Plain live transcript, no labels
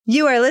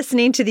You are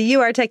listening to the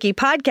You Are Techie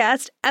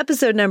podcast,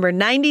 episode number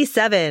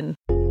 97.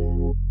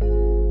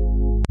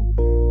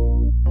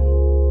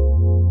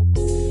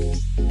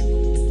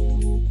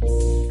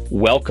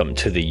 Welcome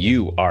to the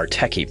You Are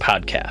Techie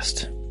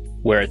podcast,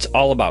 where it's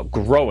all about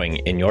growing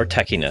in your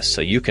techiness so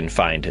you can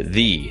find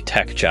the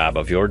tech job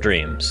of your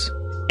dreams.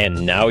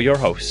 And now your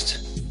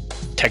host,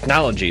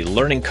 technology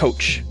learning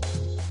coach,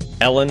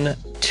 Ellen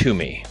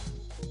Toomey.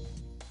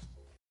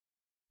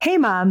 Hey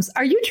moms,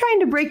 are you trying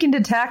to break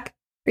into tech?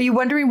 Are you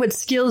wondering what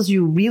skills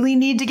you really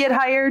need to get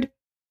hired?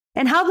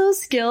 And how those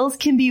skills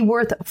can be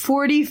worth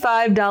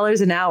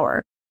 $45 an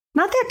hour?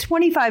 Not that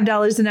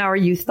 $25 an hour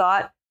you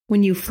thought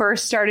when you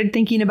first started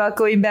thinking about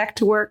going back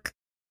to work.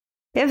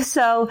 If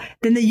so,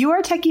 then the You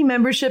Are Techie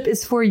membership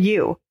is for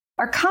you.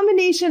 Our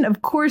combination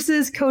of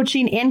courses,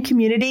 coaching, and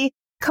community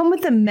come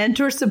with the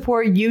mentor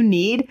support you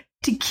need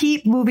to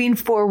keep moving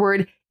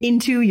forward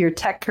into your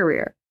tech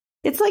career.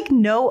 It's like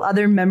no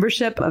other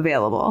membership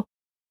available.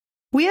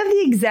 We have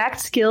the exact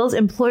skills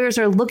employers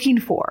are looking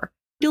for.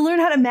 You'll learn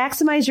how to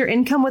maximize your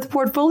income with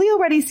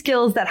portfolio-ready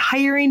skills that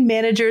hiring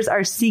managers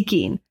are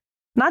seeking.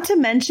 Not to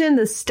mention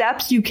the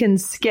steps you can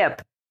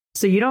skip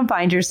so you don't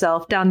find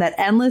yourself down that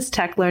endless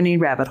tech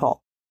learning rabbit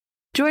hole.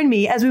 Join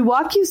me as we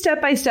walk you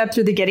step by step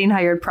through the getting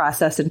hired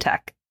process in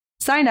tech.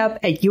 Sign up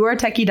at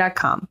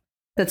youaretechie.com.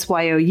 That's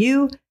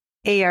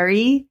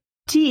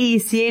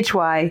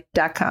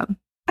youaretechy.com.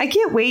 I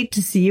can't wait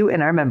to see you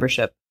in our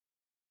membership.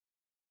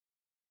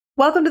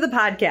 Welcome to the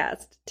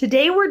podcast.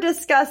 Today we're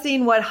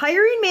discussing what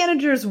hiring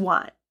managers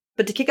want.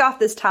 But to kick off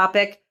this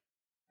topic,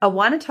 I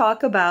want to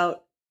talk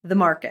about the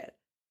market,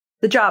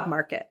 the job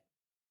market.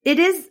 It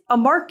is a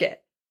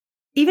market,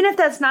 even if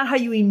that's not how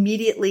you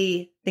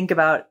immediately think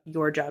about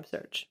your job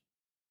search.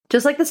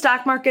 Just like the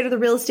stock market or the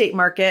real estate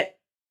market,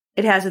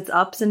 it has its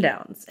ups and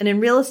downs. And in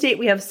real estate,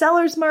 we have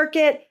seller's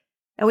market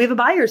and we have a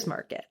buyer's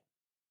market.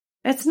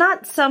 It's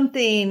not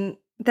something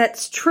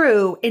that's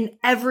true in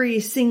every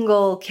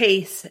single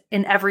case,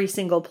 in every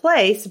single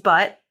place,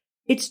 but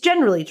it's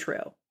generally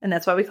true. And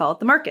that's why we call it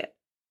the market.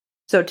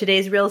 So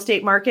today's real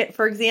estate market,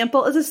 for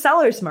example, is a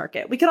seller's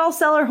market. We could all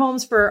sell our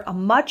homes for a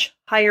much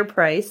higher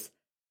price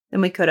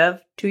than we could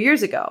have 2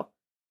 years ago.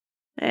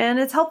 And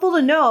it's helpful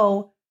to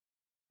know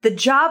the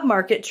job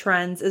market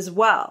trends as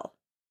well.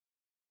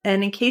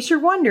 And in case you're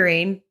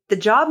wondering, the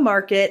job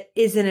market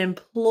is an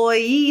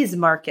employee's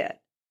market.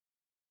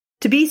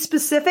 To be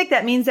specific,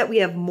 that means that we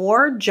have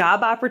more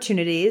job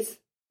opportunities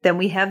than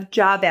we have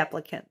job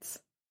applicants.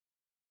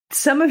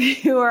 Some of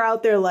you are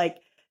out there like,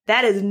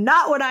 that is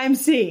not what I'm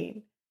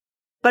seeing.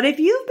 But if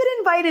you've been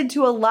invited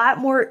to a lot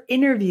more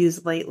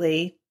interviews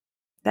lately,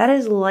 that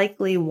is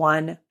likely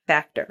one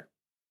factor.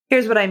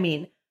 Here's what I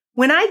mean.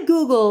 When I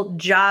Google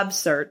job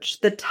search,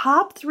 the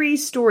top 3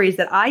 stories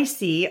that I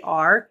see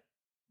are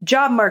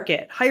job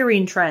market,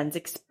 hiring trends,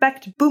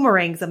 expect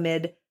boomerangs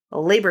amid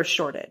labor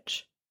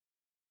shortage.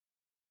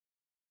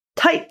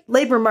 Tight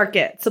labor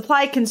market,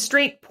 supply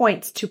constraint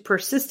points to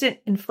persistent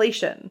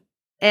inflation,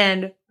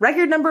 and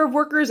record number of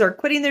workers are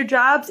quitting their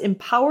jobs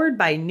empowered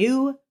by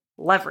new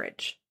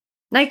leverage.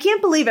 Now, I can't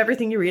believe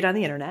everything you read on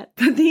the internet,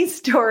 but these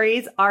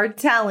stories are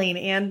telling,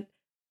 and in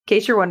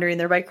case you're wondering,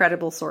 they're by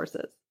credible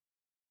sources.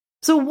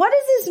 So what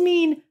does this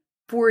mean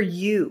for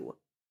you?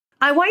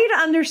 I want you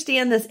to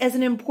understand this as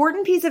an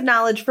important piece of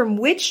knowledge from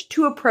which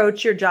to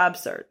approach your job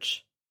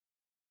search.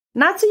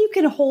 Not so you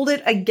can hold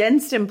it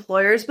against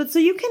employers, but so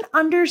you can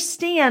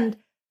understand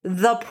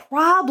the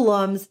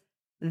problems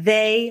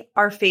they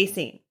are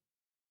facing.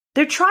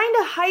 They're trying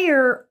to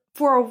hire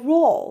for a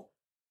role,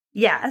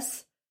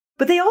 yes,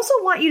 but they also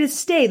want you to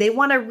stay. They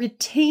want to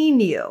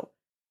retain you,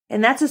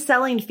 and that's a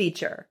selling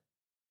feature.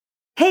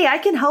 Hey, I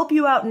can help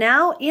you out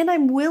now, and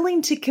I'm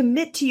willing to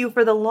commit to you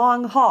for the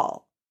long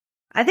haul.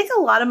 I think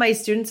a lot of my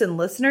students and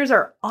listeners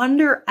are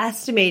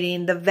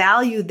underestimating the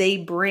value they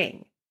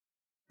bring.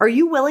 Are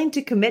you willing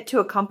to commit to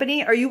a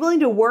company? Are you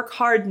willing to work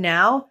hard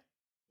now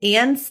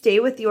and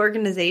stay with the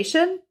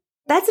organization?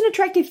 That's an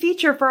attractive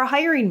feature for a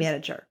hiring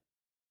manager.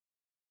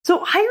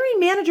 So hiring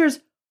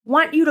managers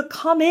want you to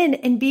come in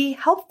and be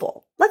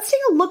helpful. Let's take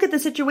a look at the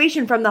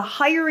situation from the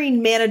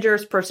hiring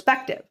manager's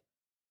perspective.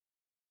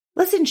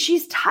 Listen,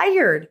 she's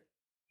tired.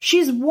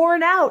 She's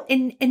worn out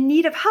and in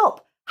need of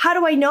help. How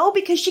do I know?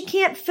 Because she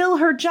can't fill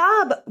her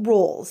job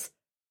roles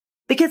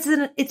because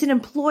it's an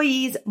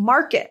employee's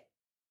market.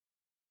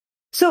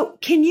 So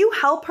can you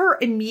help her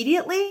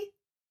immediately?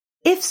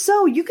 If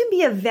so, you can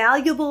be a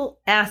valuable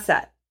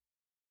asset.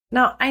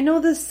 Now, I know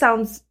this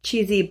sounds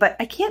cheesy, but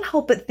I can't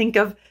help but think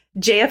of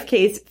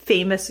JFK's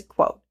famous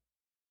quote.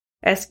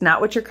 Ask not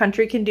what your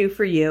country can do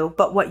for you,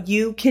 but what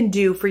you can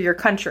do for your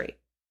country.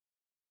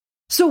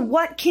 So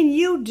what can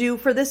you do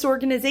for this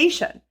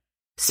organization?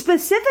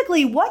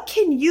 Specifically, what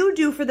can you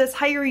do for this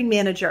hiring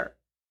manager?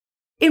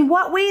 In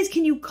what ways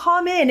can you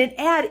come in and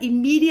add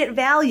immediate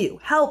value,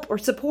 help, or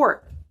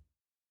support?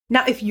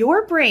 Now, if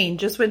your brain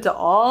just went to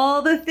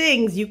all the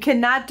things you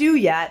cannot do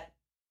yet,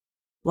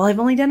 well,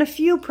 I've only done a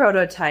few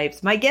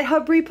prototypes. My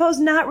GitHub repo's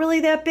not really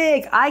that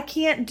big. I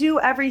can't do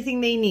everything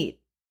they need.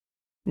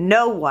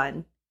 No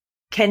one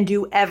can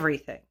do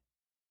everything.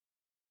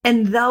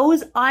 And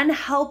those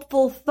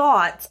unhelpful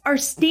thoughts are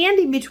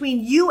standing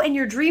between you and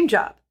your dream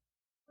job.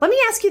 Let me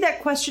ask you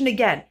that question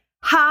again.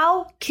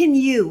 How can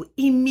you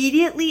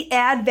immediately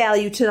add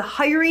value to the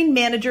hiring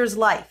manager's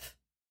life?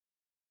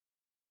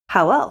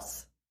 How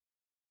else?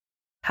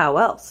 How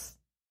else?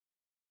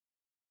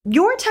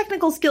 Your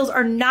technical skills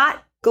are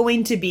not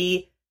going to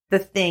be the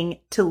thing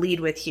to lead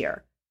with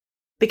here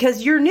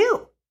because you're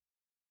new.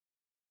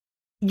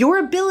 Your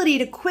ability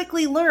to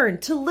quickly learn,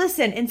 to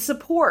listen and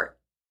support.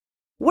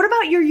 What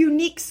about your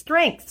unique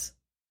strengths?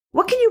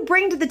 What can you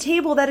bring to the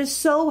table that is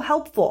so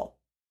helpful?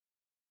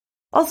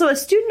 Also, a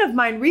student of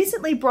mine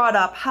recently brought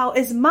up how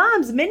as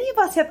moms, many of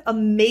us have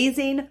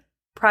amazing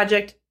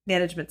project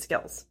management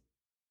skills.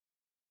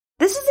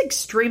 This is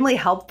extremely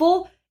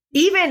helpful,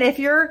 even if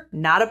you're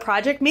not a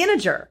project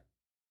manager.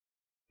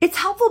 It's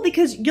helpful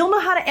because you'll know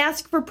how to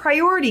ask for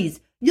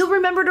priorities. You'll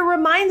remember to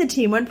remind the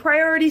team when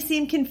priorities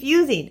seem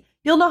confusing.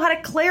 You'll know how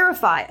to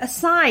clarify,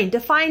 assign,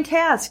 define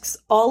tasks.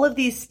 All of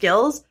these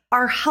skills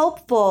are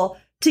helpful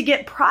to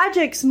get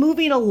projects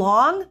moving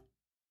along,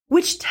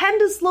 which tend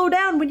to slow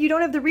down when you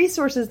don't have the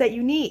resources that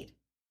you need.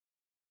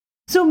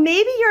 So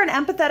maybe you're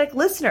an empathetic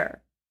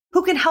listener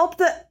who can help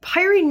the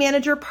hiring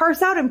manager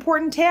parse out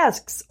important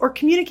tasks or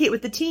communicate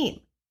with the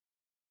team.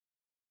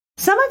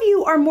 Some of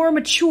you are more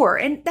mature,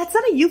 and that's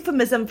not a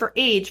euphemism for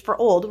age, for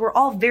old. We're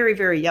all very,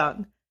 very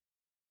young.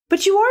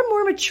 But you are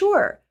more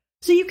mature,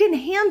 so you can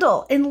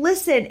handle and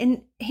listen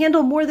and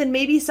handle more than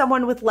maybe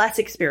someone with less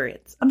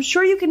experience. I'm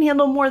sure you can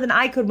handle more than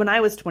I could when I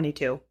was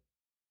 22.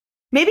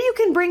 Maybe you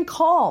can bring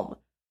calm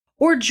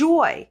or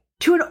joy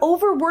to an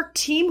overworked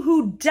team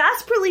who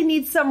desperately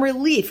needs some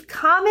relief,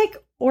 comic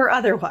or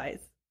otherwise.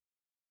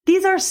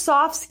 These are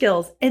soft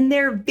skills, and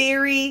they're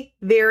very,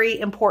 very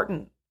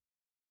important.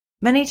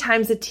 Many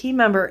times a team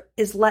member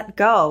is let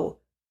go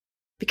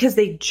because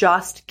they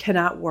just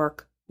cannot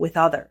work with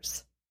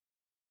others.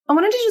 I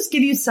wanted to just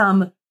give you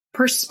some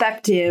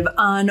perspective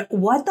on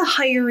what the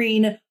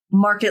hiring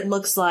market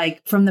looks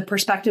like from the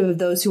perspective of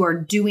those who are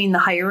doing the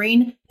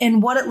hiring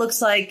and what it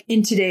looks like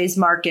in today's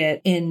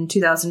market in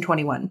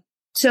 2021.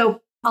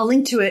 So I'll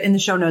link to it in the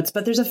show notes,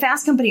 but there's a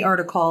Fast Company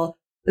article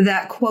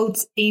that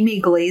quotes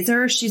Amy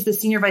Glazer. She's the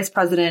senior vice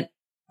president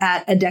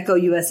at Adecco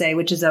USA,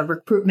 which is a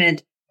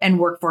recruitment and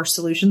workforce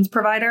solutions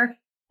provider.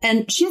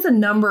 And she has a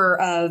number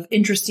of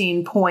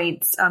interesting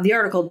points. The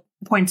article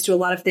points to a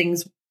lot of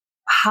things,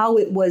 how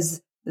it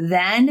was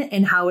then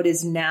and how it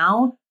is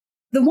now.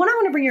 The one I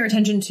want to bring your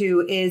attention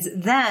to is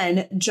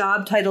then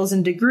job titles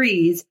and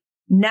degrees,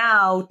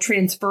 now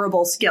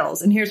transferable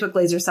skills. And here's what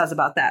Glazer says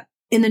about that.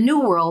 In the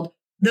new world,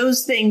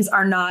 those things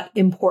are not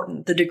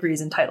important, the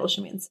degrees and titles,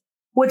 she means.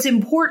 What's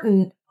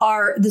important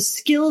are the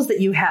skills that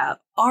you have.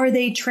 Are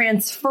they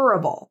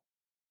transferable?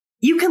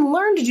 You can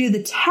learn to do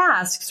the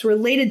tasks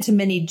related to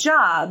many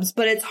jobs,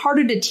 but it's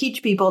harder to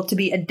teach people to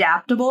be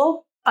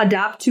adaptable,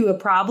 adapt to a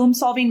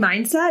problem-solving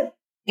mindset,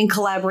 and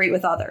collaborate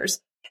with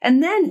others.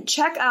 And then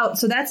check out,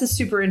 so that's a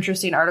super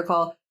interesting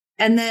article.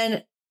 And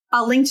then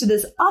I'll link to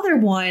this other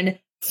one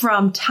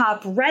from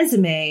Top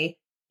Resume.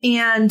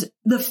 And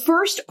the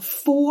first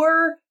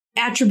 4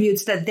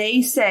 attributes that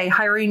they say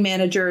hiring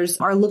managers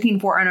are looking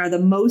for and are the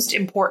most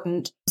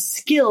important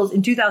skills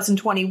in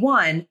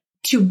 2021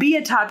 to be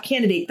a top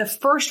candidate. The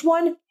first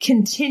one,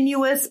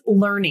 continuous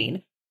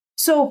learning.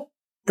 So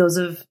those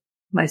of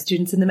my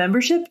students in the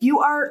membership, you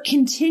are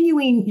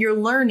continuing your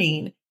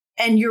learning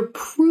and you're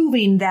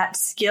proving that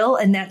skill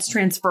and that's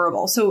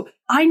transferable. So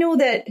I know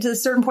that to a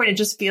certain point, it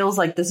just feels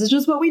like this is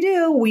just what we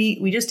do.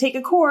 We just take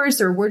a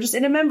course or we're just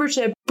in a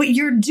membership, but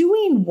you're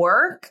doing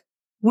work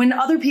when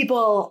other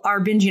people are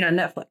binging on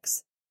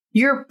Netflix.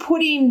 You're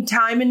putting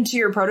time into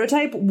your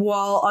prototype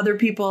while other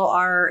people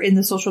are in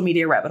the social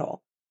media rabbit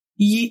hole.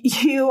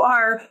 You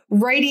are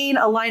writing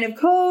a line of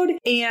code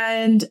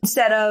and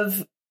instead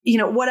of,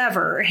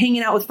 whatever,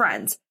 hanging out with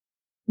friends.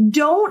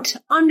 Don't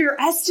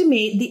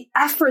underestimate the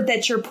effort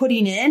that you're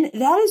putting in.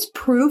 That is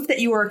proof that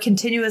you are a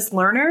continuous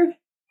learner.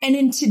 And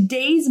in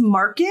today's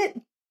market,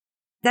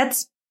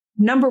 that's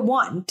number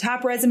one.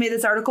 Top Resume,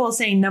 this article is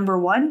saying number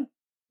one.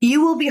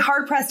 You will be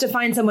hard pressed to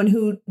find someone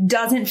who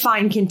doesn't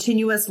find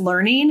continuous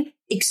learning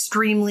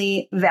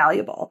extremely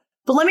valuable.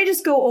 But let me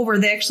just go over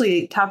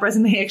Top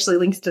Resume actually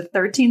links to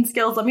 13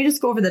 skills. Let me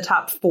just go over the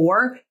top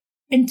 4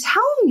 and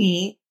tell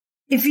me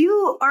if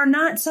you are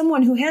not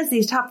someone who has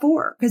these top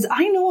 4, because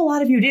I know a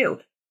lot of you do.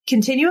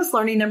 Continuous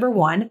learning, number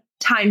 1.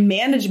 Time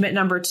management,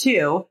 number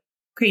 2.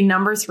 Okay,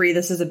 number 3,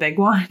 this is a big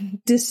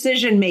one.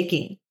 Decision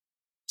making.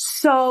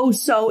 So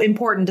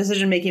important,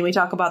 decision making. We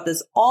talk about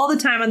this all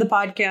the time on the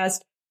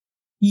podcast.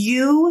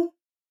 You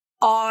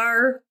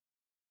are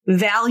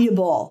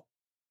valuable.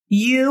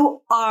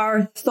 You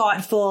are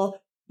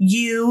thoughtful.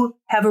 You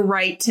have a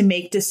right to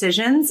make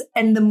decisions.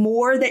 And the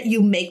more that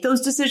you make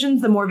those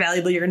decisions, the more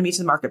valuable you're going to be to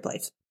the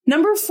marketplace.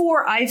 Number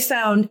 4, I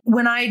found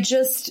when I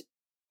just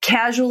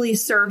casually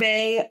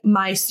survey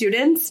my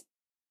students,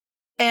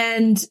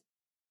 and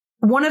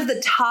one of the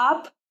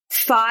top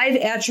 5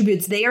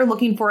 attributes they are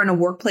looking for in a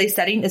workplace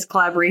setting is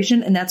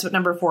collaboration. And that's what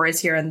number 4 is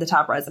here in the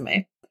top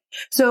resume.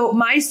 So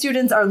my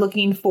students are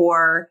looking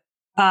for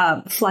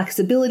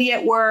flexibility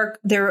at work.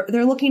 They're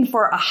looking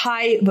for a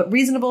high but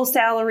reasonable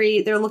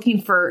salary. They're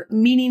looking for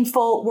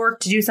meaningful work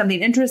to do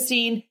something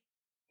interesting.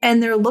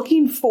 And they're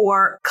looking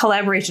for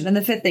collaboration. And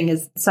the 5th thing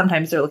is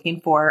sometimes they're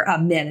looking for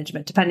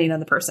management, depending on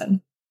the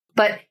person.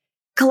 But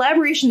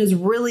collaboration is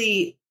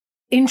really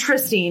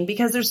interesting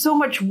because there's so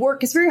much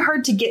work. It's very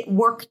hard to get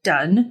work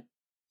done,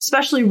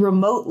 especially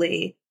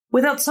remotely,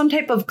 without some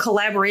type of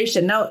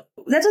collaboration. Now,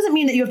 that doesn't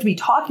mean that you have to be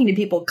talking to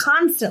people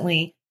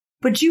constantly,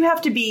 but you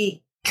have to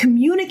be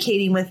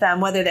communicating with them,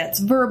 whether that's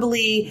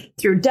verbally,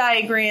 through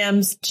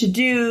diagrams,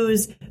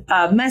 to-dos,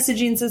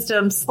 messaging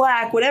systems,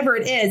 Slack, whatever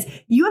it is.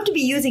 You have to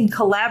be using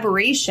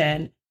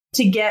collaboration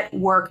to get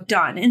work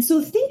done. And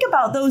so think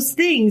about those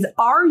things.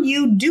 Are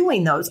you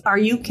doing those? Are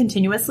you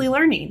continuously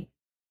learning?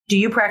 Do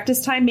you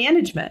practice time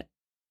management?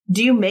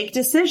 Do you make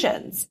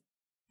decisions?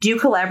 Do you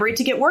collaborate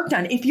to get work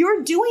done? If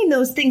you're doing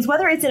those things,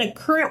 whether it's in a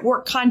current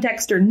work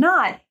context or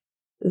not,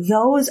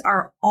 those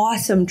are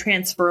awesome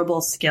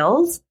transferable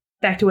skills.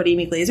 Back to what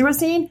Amy Glazer was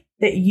saying,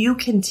 that you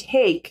can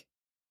take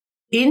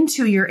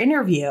into your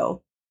interview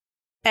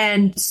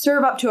and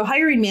serve up to a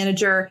hiring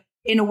manager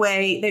in a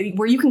way that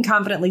where you can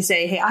confidently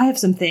say, hey, I have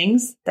some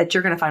things that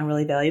you're going to find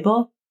really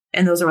valuable.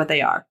 And those are what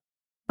they are.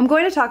 I'm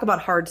going to talk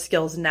about hard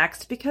skills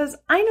next because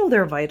I know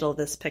they're vital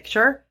to this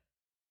picture.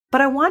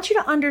 But I want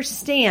you to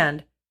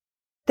understand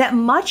that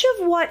much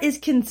of what is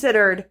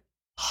considered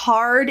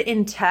hard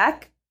in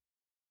tech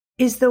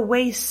is the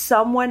way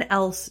someone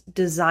else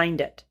designed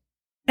it.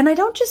 And I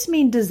don't just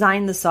mean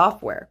design the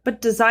software,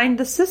 but design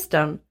the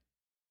system,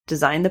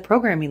 design the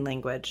programming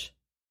language.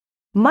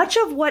 Much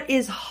of what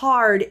is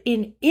hard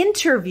in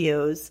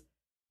interviews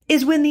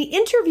is when the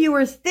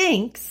interviewer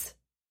thinks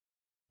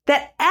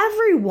that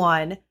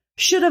everyone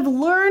should have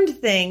learned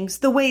things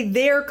the way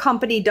their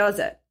company does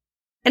it.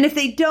 And if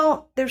they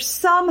don't, they're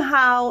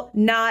somehow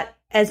not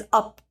as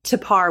up to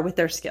par with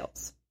their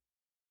skills.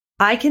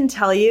 I can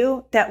tell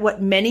you that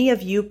what many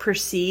of you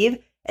perceive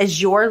as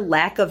your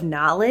lack of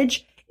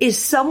knowledge is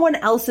someone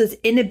else's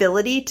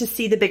inability to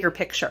see the bigger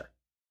picture,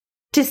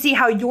 to see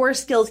how your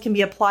skills can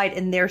be applied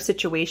in their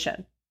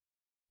situation.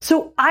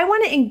 So I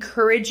want to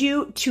encourage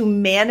you to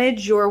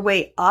manage your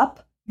way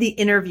up the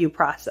interview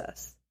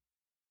process.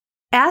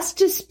 Ask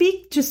to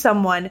speak to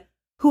someone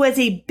who has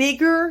a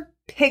bigger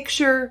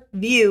picture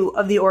view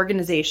of the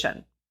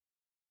organization.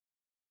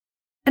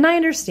 And I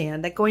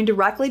understand that going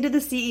directly to the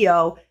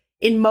CEO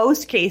in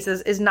most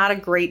cases is not a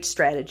great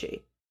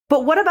strategy.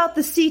 But what about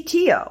the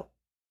CTO?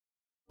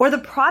 Or the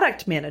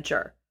product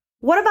manager?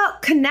 What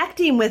about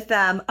connecting with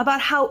them about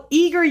how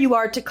eager you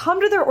are to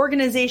come to their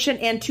organization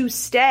and to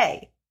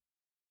stay?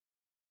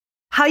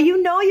 How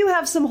you know you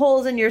have some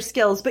holes in your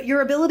skills, but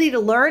your ability to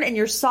learn and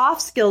your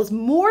soft skills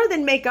more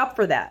than make up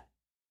for that.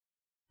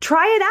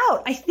 Try it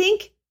out. I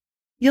think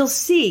you'll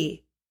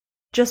see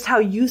just how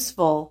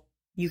useful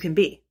you can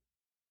be.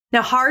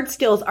 Now, hard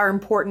skills are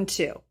important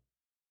too.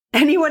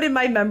 Anyone in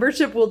my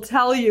membership will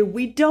tell you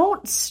we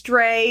don't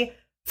stray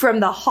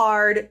from the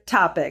hard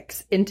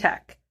topics in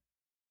tech.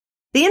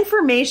 The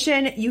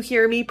information you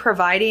hear me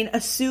providing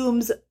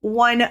assumes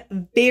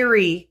one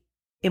very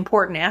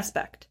important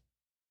aspect,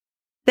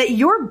 that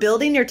you're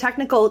building your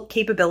technical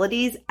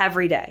capabilities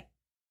every day.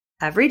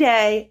 Every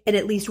day, in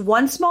at least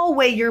one small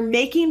way, you're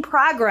making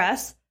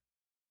progress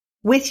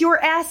with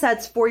your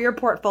assets for your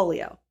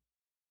portfolio.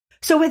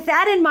 So with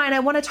that in mind, I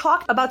want to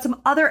talk about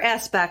some other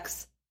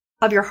aspects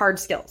of your hard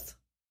skills.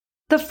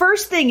 The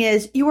first thing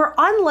is you are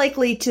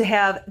unlikely to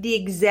have the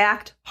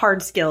exact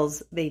hard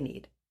skills they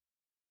need.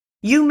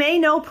 You may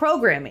know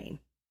programming,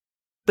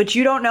 but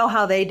you don't know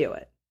how they do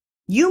it.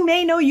 You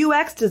may know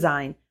UX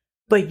design,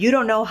 but you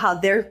don't know how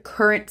their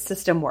current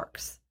system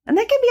works. And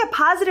that can be a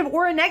positive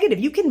or a negative.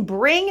 You can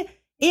bring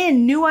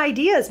in new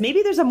ideas.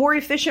 Maybe there's a more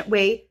efficient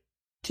way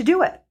to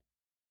do it.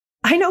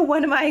 I know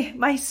one of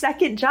my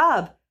second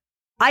job,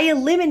 I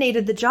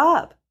eliminated the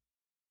job.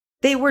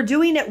 They were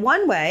doing it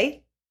one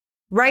way,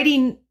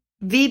 writing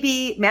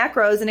VB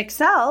macros in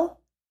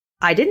Excel.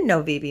 I didn't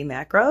know VB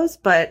macros,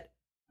 but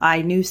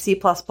I knew C++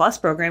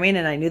 programming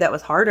and I knew that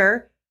was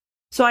harder.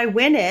 So I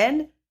went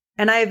in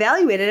and I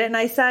evaluated it and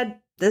I said,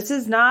 this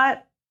is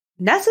not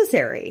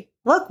necessary.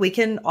 Look, we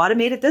can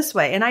automate it this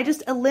way. And I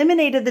just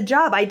eliminated the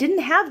job. I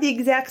didn't have the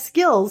exact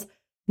skills.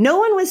 No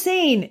one was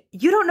saying,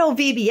 you don't know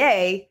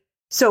VBA,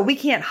 so we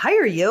can't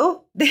hire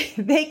you.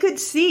 They could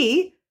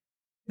see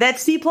that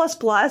C++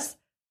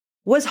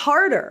 was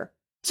harder.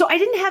 So I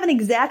didn't have an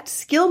exact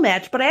skill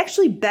match, but I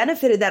actually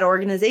benefited that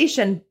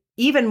organization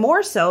even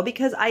more so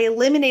because I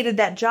eliminated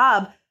that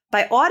job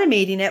by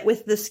automating it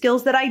with the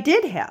skills that I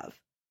did have.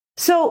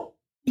 So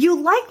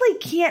you likely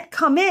can't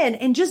come in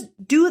and just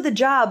do the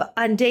job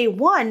on day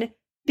one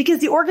because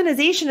the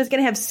organization is going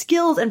to have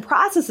skills and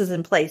processes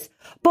in place.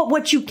 But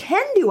what you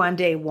can do on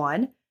day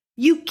one,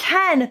 you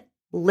can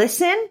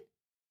listen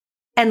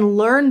and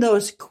learn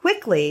those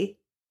quickly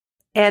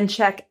and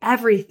check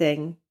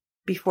everything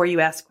before you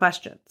ask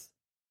questions.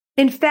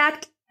 In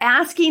fact,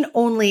 asking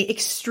only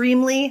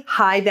extremely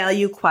high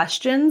value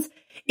questions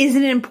is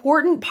an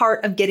important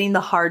part of getting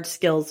the hard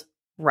skills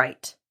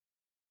right.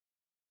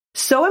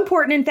 So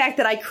important, in fact,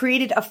 that I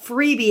created a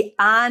freebie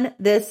on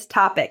this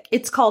topic.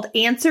 It's called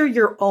Answer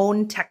Your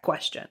Own Tech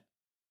Question.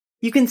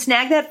 You can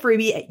snag that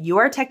freebie at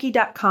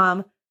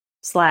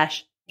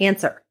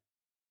yourtechie.com/answer.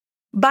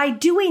 By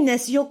doing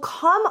this, you'll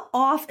come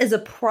off as a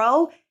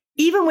pro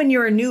even when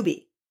you're a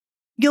newbie.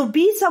 You'll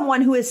be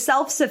someone who is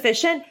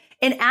self-sufficient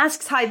and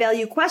asks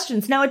high-value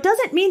questions. Now, it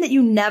doesn't mean that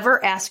you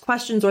never ask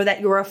questions or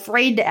that you're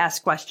afraid to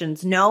ask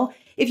questions. No,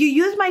 if you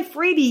use my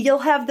freebie, you'll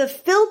have the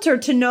filter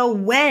to know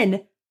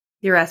when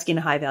you're asking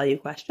a high-value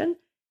question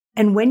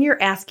and when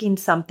you're asking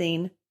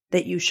something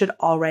that you should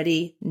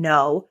already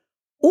know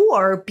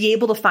or be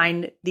able to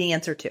find the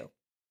answer to.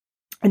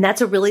 And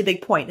that's a really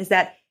big point, is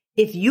that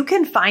if you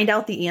can find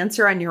out the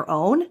answer on your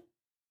own,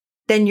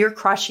 then you're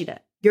crushing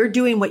it. You're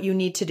doing what you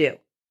need to do.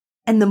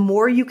 And the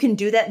more you can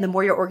do that and the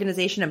more your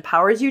organization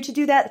empowers you to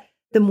do that,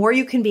 the more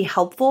you can be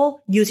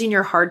helpful using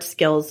your hard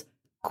skills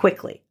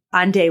quickly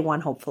on day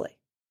one, hopefully.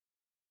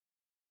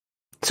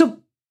 So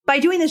by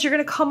doing this, you're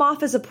going to come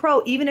off as a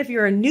pro, even if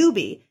you're a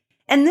newbie.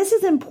 And this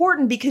is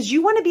important because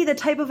you want to be the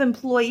type of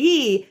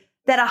employee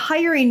that a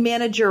hiring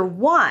manager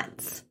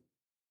wants,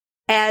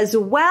 as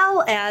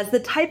well as the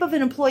type of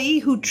an employee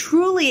who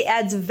truly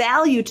adds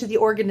value to the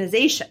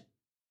organization.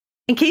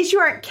 In case you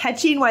aren't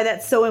catching why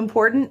that's so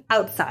important,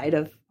 outside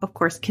of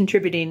course,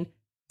 contributing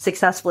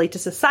successfully to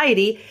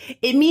society,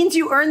 it means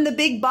you earn the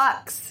big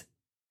bucks.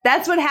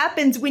 That's what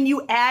happens when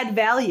you add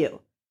value.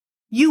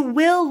 You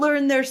will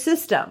learn their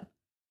system.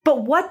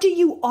 But what do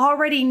you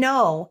already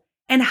know,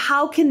 and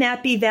how can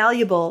that be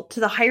valuable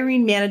to the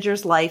hiring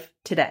manager's life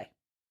today?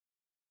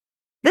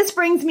 This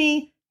brings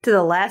me to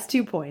the last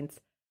 2 points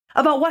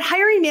about what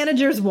hiring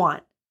managers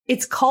want.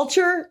 It's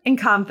culture and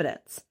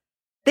confidence.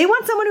 They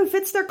want someone who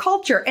fits their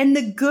culture. And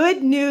the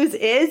good news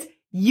is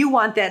you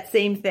want that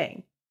same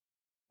thing.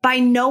 By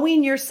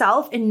knowing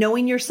yourself and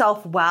knowing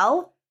yourself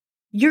well,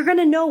 you're going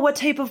to know what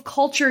type of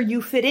culture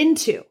you fit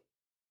into.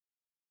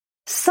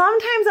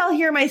 Sometimes I'll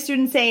hear my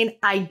students saying,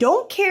 I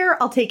don't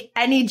care, I'll take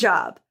any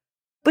job.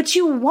 But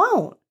you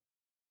won't.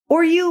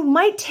 Or you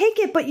might take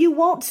it, but you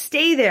won't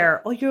stay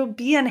there, or you'll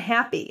be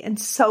unhappy, and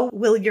so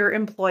will your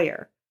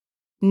employer.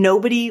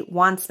 Nobody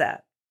wants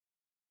that.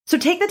 So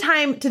take the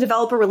time to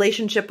develop a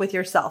relationship with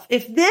yourself.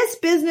 If this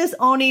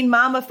business-owning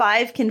mom of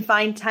 5 can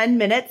find 10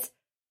 minutes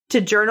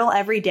to journal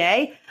every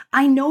day,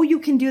 I know you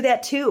can do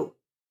that too.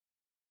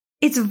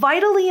 It's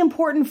vitally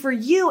important for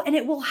you, and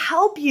it will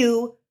help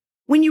you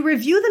when you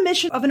review the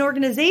mission of an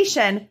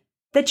organization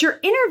that you're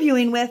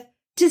interviewing with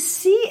to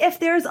see if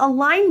there's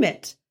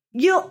alignment.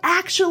 You'll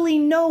actually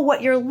know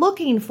what you're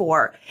looking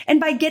for. And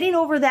by getting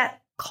over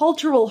that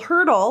cultural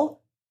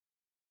hurdle,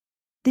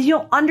 then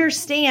you'll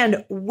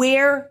understand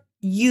where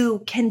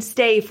you can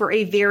stay for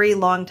a very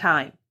long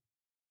time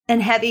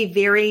and have a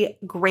very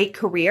great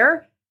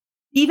career,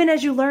 even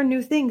as you learn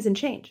new things and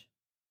change.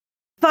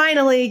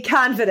 Finally,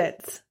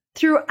 confidence.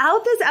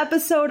 Throughout this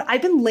episode,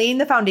 I've been laying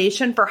the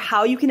foundation for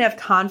how you can have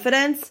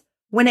confidence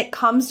when it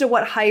comes to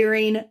what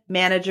hiring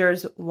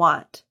managers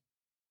want.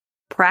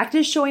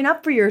 Practice showing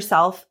up for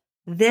yourself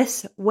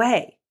this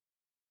way,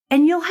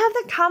 and you'll have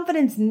the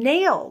confidence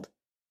nailed.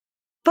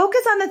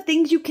 Focus on the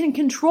things you can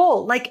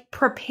control, like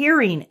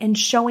preparing and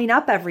showing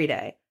up every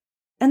day,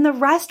 and the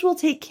rest will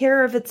take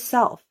care of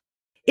itself.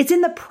 It's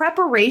in the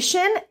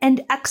preparation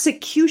and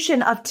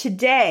execution of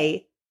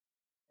today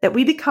that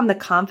we become the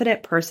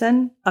confident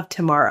person of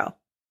tomorrow.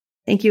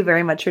 Thank you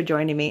very much for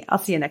joining me. I'll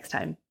see you next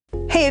time.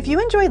 Hey, if you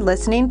enjoyed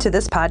listening to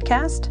this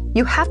podcast,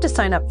 you have to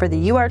sign up for the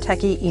You Are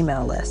Techie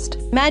email list.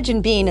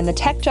 Imagine being in the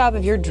tech job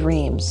of your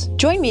dreams.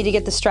 Join me to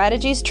get the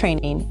strategies,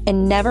 training,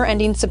 and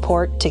never-ending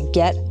support to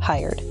get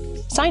hired.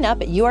 Sign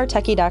up at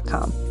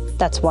yourtechie.com.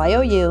 That's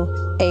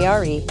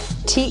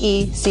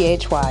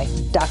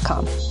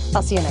yourtechy.com.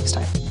 I'll see you next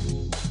time.